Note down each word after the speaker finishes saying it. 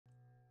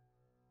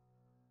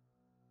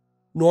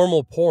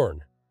Normal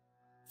porn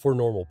for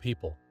normal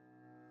people.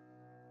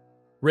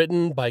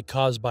 Written by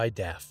Cosby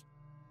Daff.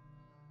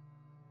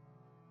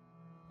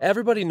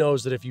 Everybody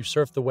knows that if you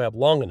surf the web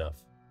long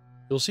enough,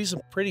 you'll see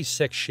some pretty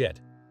sick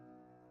shit.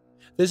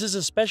 This is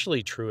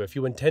especially true if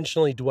you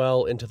intentionally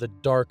dwell into the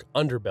dark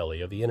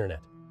underbelly of the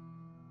internet.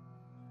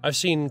 I've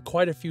seen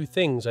quite a few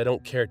things I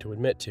don't care to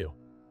admit to.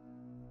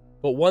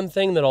 But one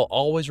thing that I'll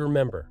always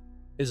remember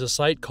is a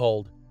site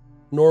called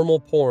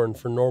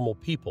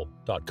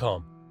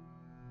normalpornfornormalpeople.com.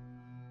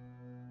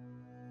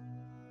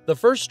 The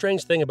first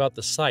strange thing about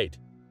the site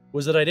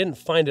was that I didn't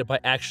find it by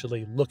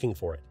actually looking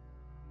for it.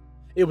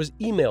 It was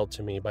emailed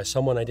to me by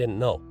someone I didn't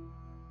know.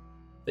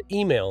 The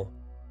email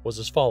was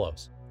as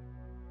follows.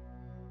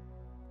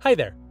 Hi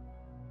there.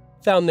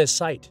 Found this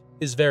site.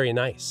 Is very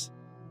nice.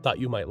 Thought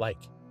you might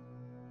like.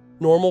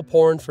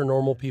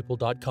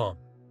 Normalpornfornormalpeople.com.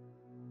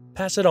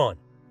 Pass it on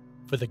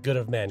for the good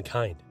of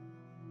mankind.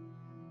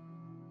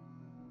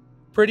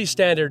 Pretty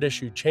standard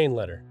issue chain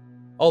letter,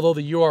 although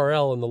the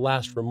URL and the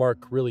last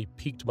remark really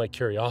piqued my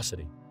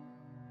curiosity.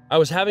 I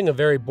was having a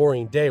very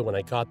boring day when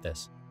I got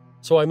this,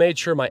 so I made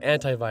sure my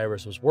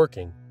antivirus was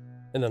working,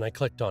 and then I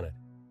clicked on it.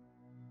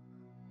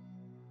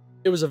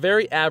 It was a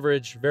very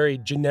average, very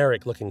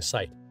generic-looking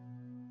site.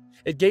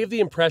 It gave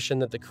the impression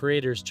that the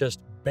creators just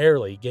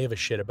barely gave a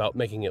shit about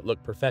making it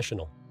look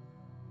professional.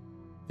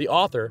 The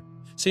author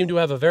seemed to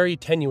have a very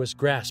tenuous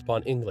grasp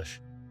on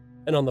English,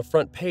 and on the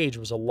front page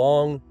was a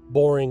long,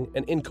 boring,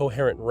 and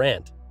incoherent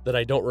rant that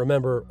I don't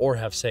remember or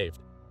have saved.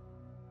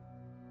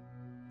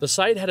 The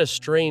site had a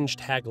strange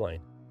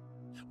tagline,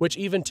 which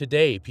even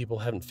today people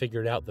haven't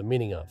figured out the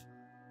meaning of,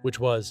 which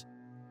was,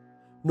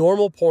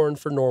 Normal Porn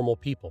for Normal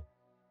People,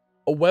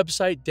 a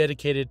website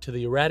dedicated to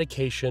the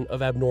eradication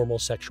of abnormal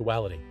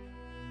sexuality.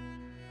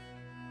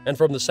 And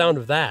from the sound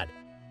of that,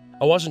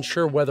 I wasn't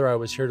sure whether I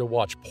was here to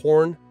watch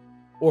porn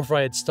or if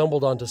I had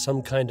stumbled onto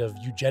some kind of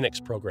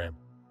eugenics program.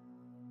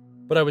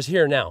 But I was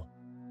here now,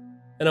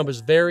 and I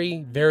was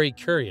very, very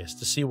curious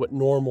to see what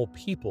normal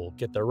people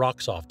get their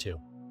rocks off to.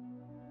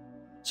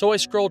 So I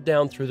scrolled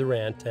down through the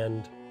rant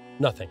and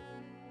nothing.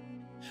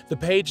 The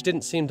page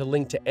didn't seem to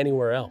link to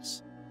anywhere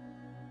else.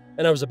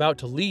 And I was about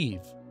to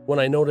leave when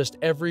I noticed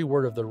every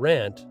word of the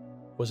rant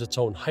was its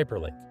own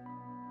hyperlink.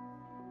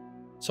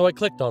 So I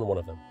clicked on one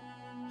of them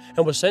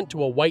and was sent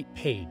to a white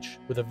page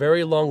with a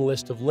very long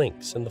list of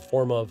links in the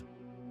form of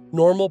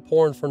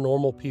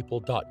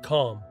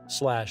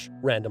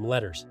normalpornfornormalpeople.com/random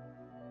letters.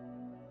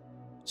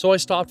 So I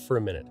stopped for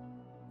a minute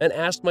and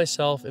asked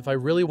myself if I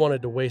really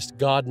wanted to waste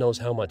God knows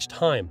how much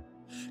time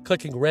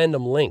clicking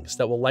random links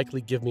that will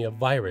likely give me a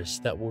virus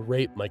that will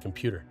rape my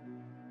computer.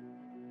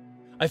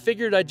 I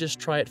figured I'd just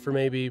try it for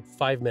maybe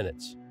 5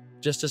 minutes,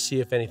 just to see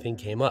if anything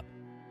came up.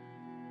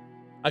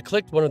 I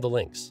clicked one of the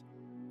links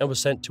and was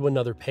sent to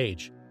another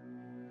page.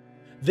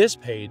 This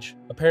page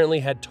apparently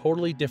had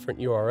totally different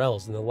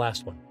URLs than the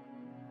last one.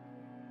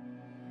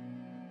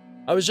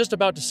 I was just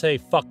about to say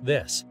fuck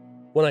this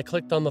when I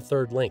clicked on the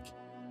third link,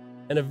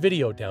 and a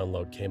video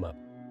download came up.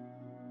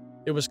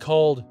 It was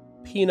called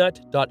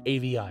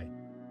peanut.avi.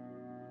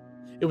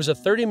 It was a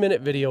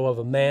 30-minute video of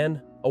a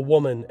man, a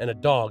woman, and a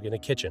dog in a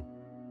kitchen.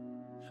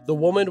 The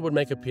woman would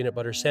make a peanut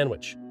butter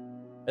sandwich,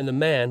 and the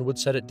man would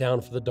set it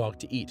down for the dog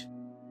to eat.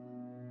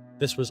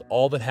 This was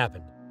all that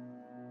happened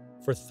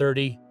for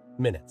 30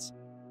 minutes.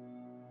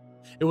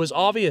 It was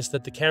obvious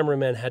that the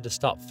cameraman had to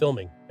stop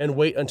filming and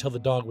wait until the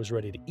dog was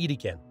ready to eat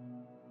again,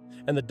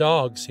 and the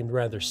dog seemed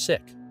rather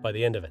sick by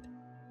the end of it.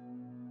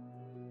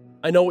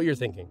 I know what you're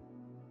thinking.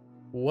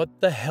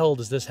 What the hell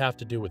does this have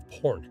to do with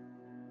porn?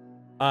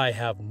 I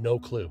have no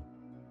clue.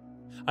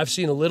 I've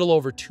seen a little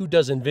over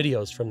 24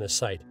 videos from this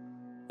site,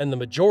 and the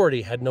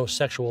majority had no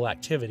sexual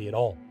activity at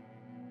all.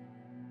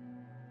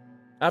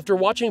 After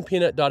watching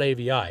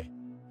peanut.avi, I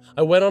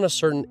went on a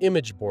certain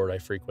image board I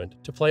frequent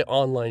to play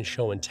online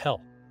show and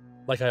tell,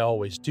 like I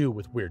always do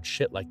with weird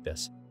shit like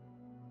this.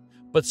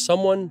 But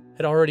someone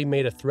had already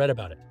made a thread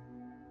about it.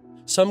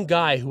 Some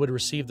guy who had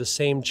received the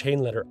same chain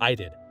letter I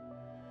did.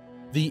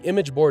 The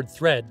image board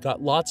thread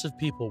got lots of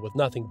people with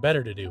nothing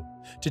better to do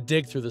to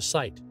dig through the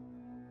site,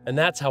 and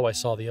that's how I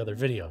saw the other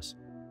videos.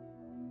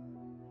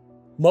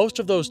 Most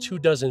of those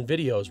 24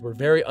 videos were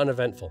very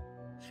uneventful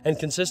and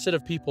consisted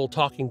of people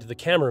talking to the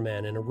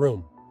cameraman in a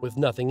room with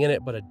nothing in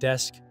it but a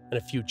desk and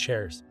a few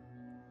chairs.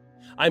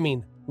 I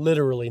mean,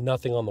 literally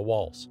nothing on the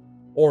walls,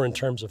 or in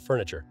terms of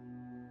furniture.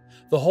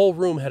 The whole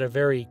room had a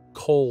very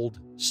cold,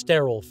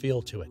 sterile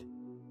feel to it.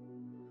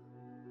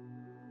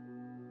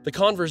 The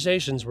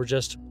conversations were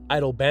just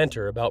idle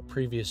banter about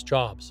previous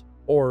jobs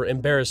or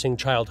embarrassing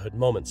childhood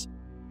moments.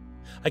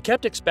 I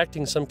kept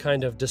expecting some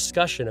kind of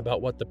discussion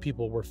about what the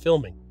people were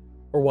filming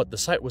or what the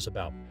site was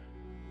about,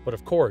 but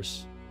of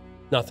course,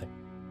 nothing.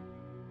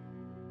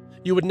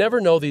 You would never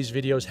know these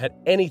videos had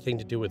anything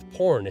to do with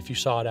porn if you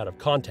saw it out of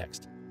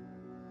context.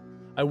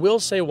 I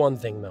will say one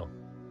thing though.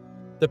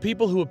 The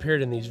people who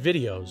appeared in these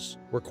videos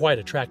were quite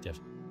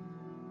attractive.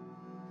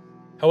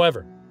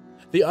 However,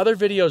 the other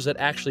videos that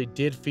actually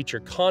did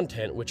feature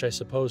content which I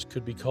suppose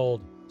could be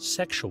called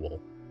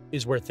sexual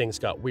is where things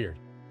got weird.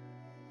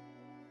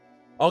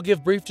 I'll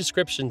give brief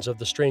descriptions of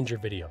the stranger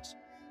videos.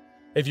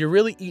 If you're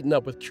really eaten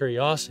up with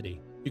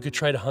curiosity, you could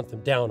try to hunt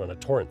them down on a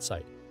torrent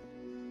site.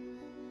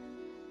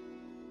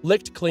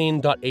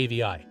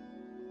 LickedClean.avi.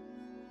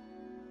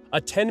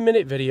 A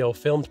 10-minute video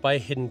filmed by a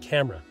hidden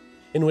camera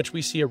in which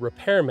we see a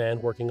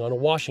repairman working on a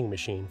washing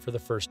machine for the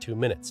first 2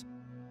 minutes.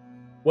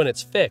 When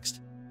it's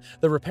fixed,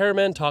 the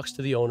repairman talks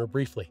to the owner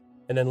briefly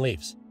and then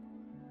leaves.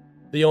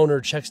 The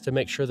owner checks to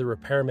make sure the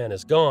repairman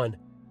is gone,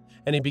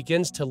 and he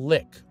begins to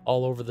lick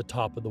all over the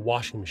top of the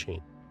washing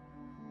machine.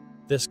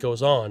 This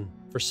goes on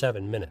for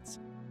 7 minutes.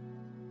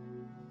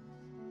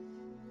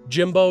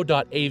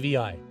 Jimbo.avi.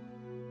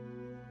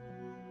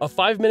 A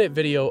 5-minute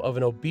video of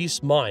an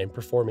obese mime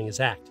performing his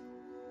act.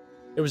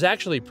 It was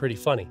actually pretty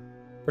funny,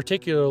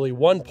 particularly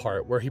one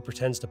part where he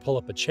pretends to pull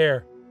up a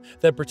chair,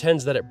 then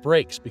pretends that it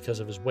breaks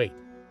because of his weight.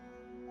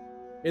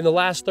 In the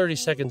last 30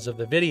 seconds of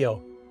the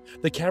video,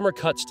 the camera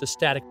cuts to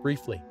static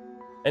briefly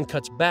and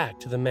cuts back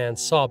to the man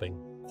sobbing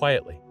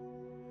quietly,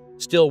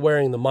 still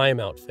wearing the mime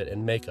outfit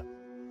and makeup.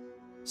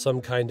 Some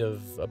kind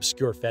of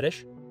obscure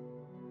fetish?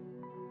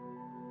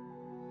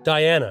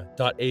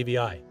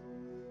 Diana.avi.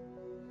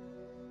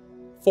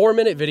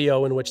 4-minute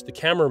video in which the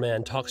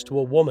cameraman talks to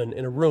a woman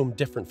in a room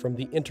different from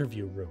the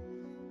interview room.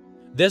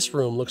 This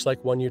room looks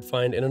like one you'd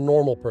find in a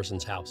normal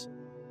person's house.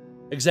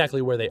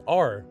 Exactly where they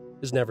are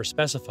is never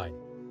specified,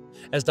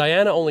 as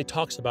Diana only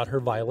talks about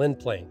her violin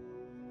playing.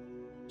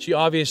 She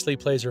obviously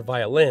plays her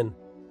violin,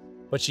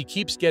 but she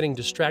keeps getting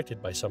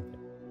distracted by something.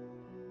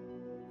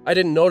 I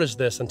didn't notice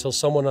this until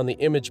someone on the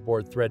image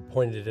board thread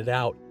pointed it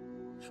out,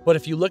 but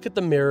if you look at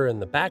the mirror in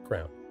the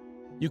background,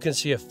 you can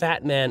see a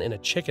fat man in a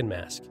chicken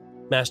mask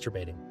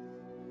masturbating.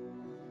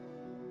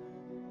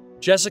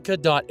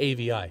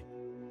 Jessica.avi.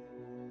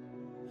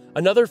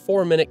 Another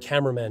 4-minute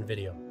cameraman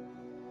video.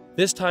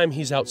 This time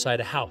he's outside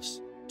a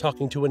house,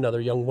 talking to another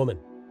young woman.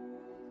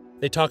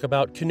 They talk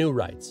about canoe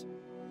rides.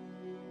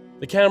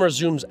 The camera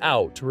zooms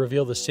out to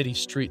reveal the city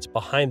streets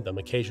behind them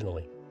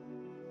occasionally.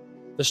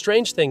 The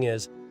strange thing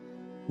is,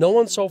 no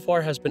one so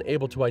far has been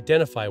able to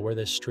identify where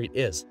this street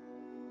is.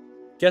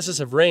 Guesses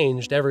have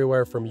ranged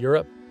everywhere from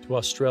Europe to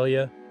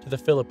Australia to the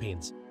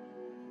Philippines,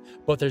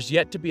 but there's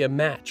yet to be a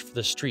match for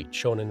the street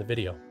shown in the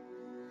video.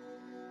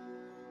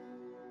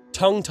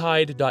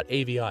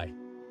 Tonguetied.avi.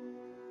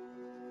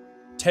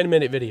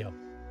 10-minute video.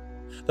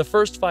 The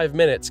first 5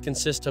 minutes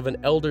consist of an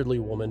elderly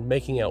woman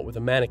making out with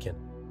a mannequin.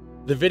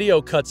 The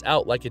video cuts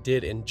out like it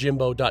did in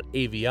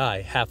Jimbo.avi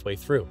halfway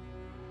through,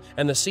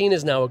 and the scene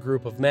is now a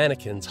group of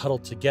mannequins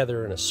huddled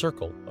together in a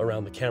circle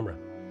around the camera.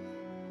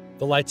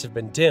 The lights have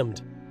been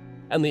dimmed,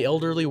 and the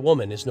elderly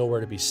woman is nowhere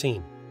to be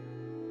seen.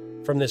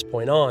 From this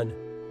point on,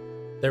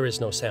 there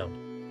is no sound.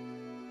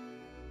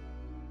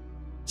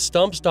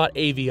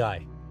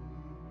 Stumps.avi.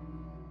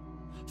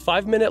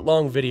 5-minute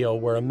long video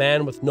where a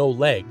man with no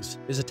legs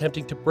is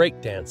attempting to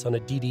breakdance on a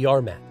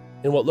DDR mat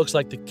in what looks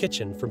like the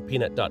kitchen from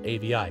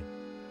Peanut.avi,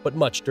 but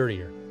much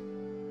dirtier.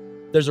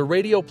 There's a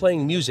radio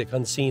playing music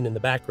unseen in the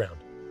background,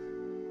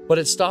 but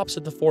it stops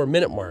at the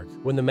 4-minute mark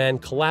when the man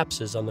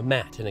collapses on the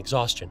mat in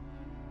exhaustion.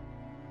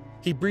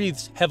 He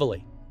breathes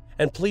heavily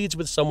and pleads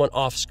with someone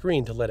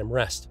off-screen to let him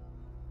rest.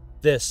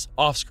 This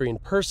off-screen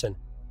person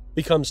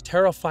becomes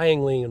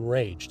terrifyingly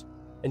enraged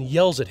and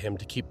yells at him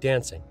to keep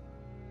dancing,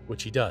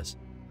 which he does.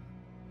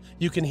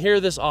 You can hear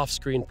this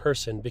off-screen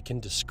person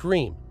begin to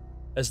scream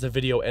as the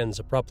video ends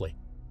abruptly.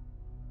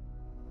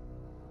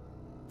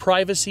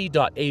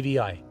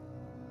 Privacy.avi.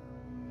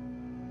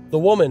 The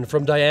woman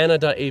from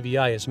Diana.avi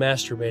is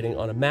masturbating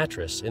on a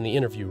mattress in the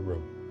interview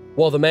room,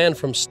 while the man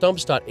from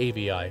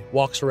Stumps.avi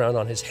walks around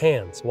on his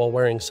hands while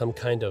wearing some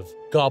kind of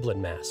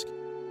goblin mask.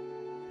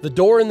 The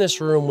door in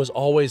this room was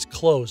always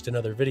closed in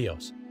other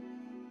videos,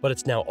 but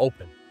it's now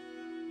open.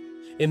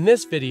 In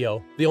this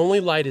video, the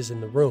only light is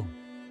in the room,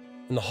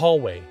 and the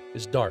hallway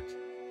is dark.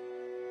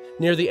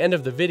 Near the end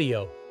of the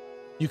video,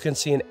 you can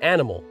see an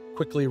animal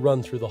quickly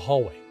run through the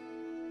hallway.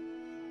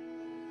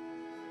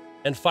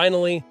 And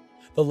finally,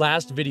 the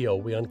last video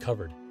we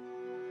uncovered.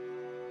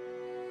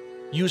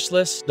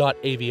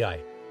 Useless.avi.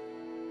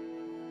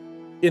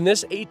 In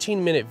this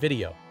 18-minute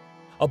video,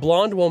 a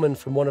blonde woman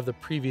from one of the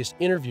previous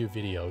interview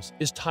videos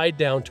is tied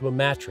down to a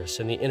mattress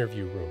in the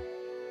interview room.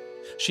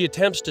 She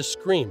attempts to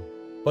scream,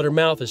 but her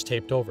mouth is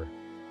taped over.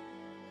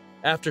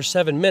 After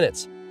 7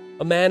 minutes,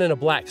 a man in a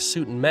black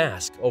suit and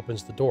mask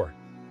opens the door,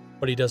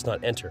 but he does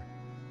not enter.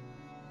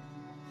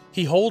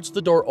 He holds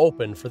the door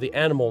open for the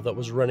animal that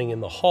was running in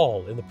the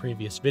hall in the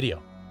previous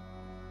video.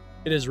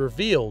 It is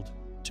revealed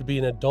to be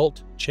an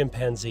adult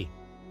chimpanzee,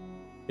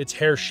 its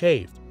hair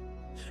shaved,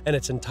 and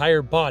its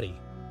entire body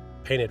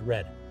painted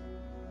red.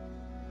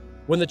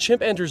 When the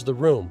chimp enters the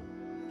room,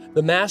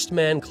 the masked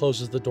man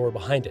closes the door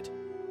behind it.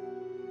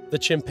 The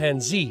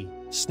chimpanzee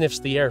sniffs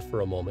the air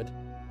for a moment,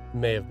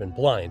 may have been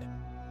blind,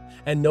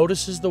 and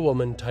notices the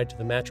woman tied to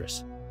the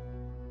mattress.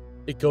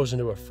 It goes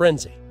into a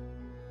frenzy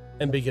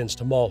and begins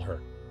to maul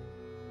her.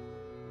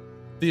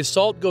 The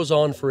assault goes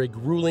on for a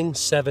grueling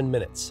 7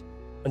 minutes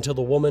until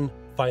the woman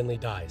finally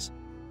dies.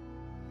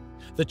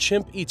 The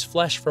chimp eats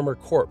flesh from her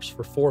corpse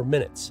for 4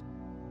 minutes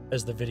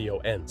as the video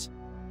ends.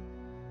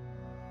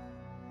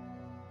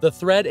 The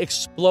thread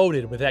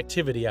exploded with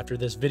activity after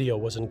this video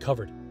was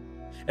uncovered,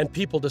 and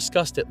people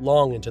discussed it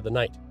long into the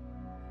night.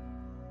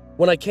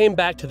 When I came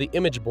back to the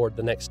image board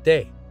the next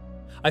day,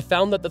 I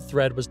found that the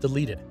thread was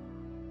deleted.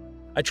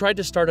 I tried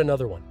to start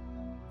another one,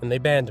 and they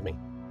banned me.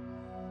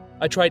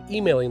 I tried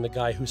emailing the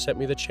guy who sent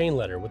me the chain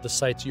letter with the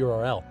site's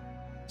URL,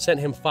 sent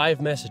him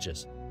 5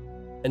 messages,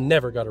 and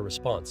never got a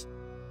response.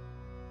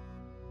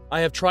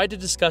 I have tried to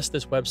discuss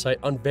this website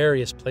on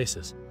various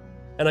places,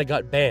 and I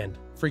got banned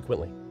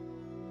frequently.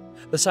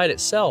 The site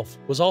itself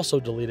was also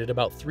deleted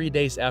about 3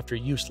 days after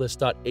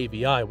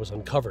useless.avi was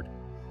uncovered,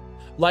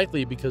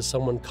 likely because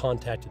someone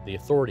contacted the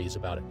authorities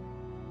about it.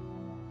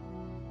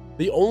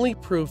 The only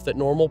proof that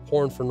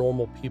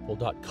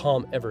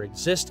normalpornfornormalpeople.com ever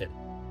existed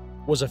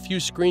was a few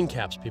screen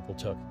caps people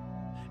took,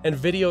 and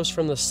videos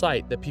from the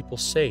site that people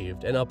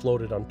saved and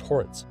uploaded on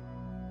torrents.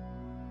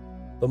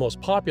 The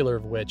most popular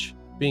of which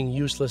being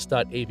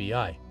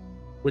useless.avi,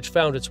 which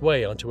found its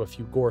way onto a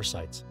few gore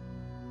sites.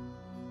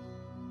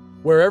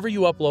 Wherever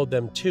you upload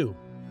them to,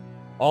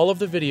 all of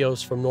the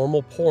videos from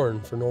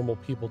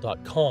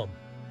normalpornfornormalpeople.com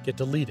get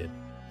deleted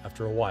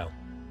after a while.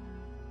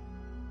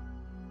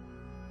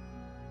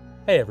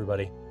 Hey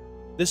everybody,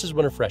 this is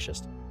Winter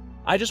Freshest.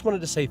 I just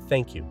wanted to say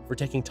thank you for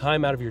taking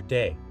time out of your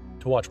day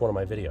to watch one of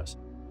my videos.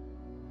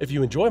 If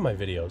you enjoy my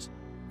videos,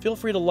 feel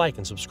free to like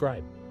and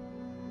subscribe.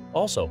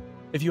 Also,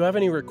 if you have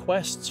any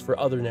requests for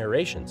other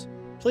narrations,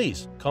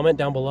 please comment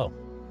down below.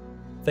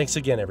 Thanks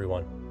again,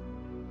 everyone.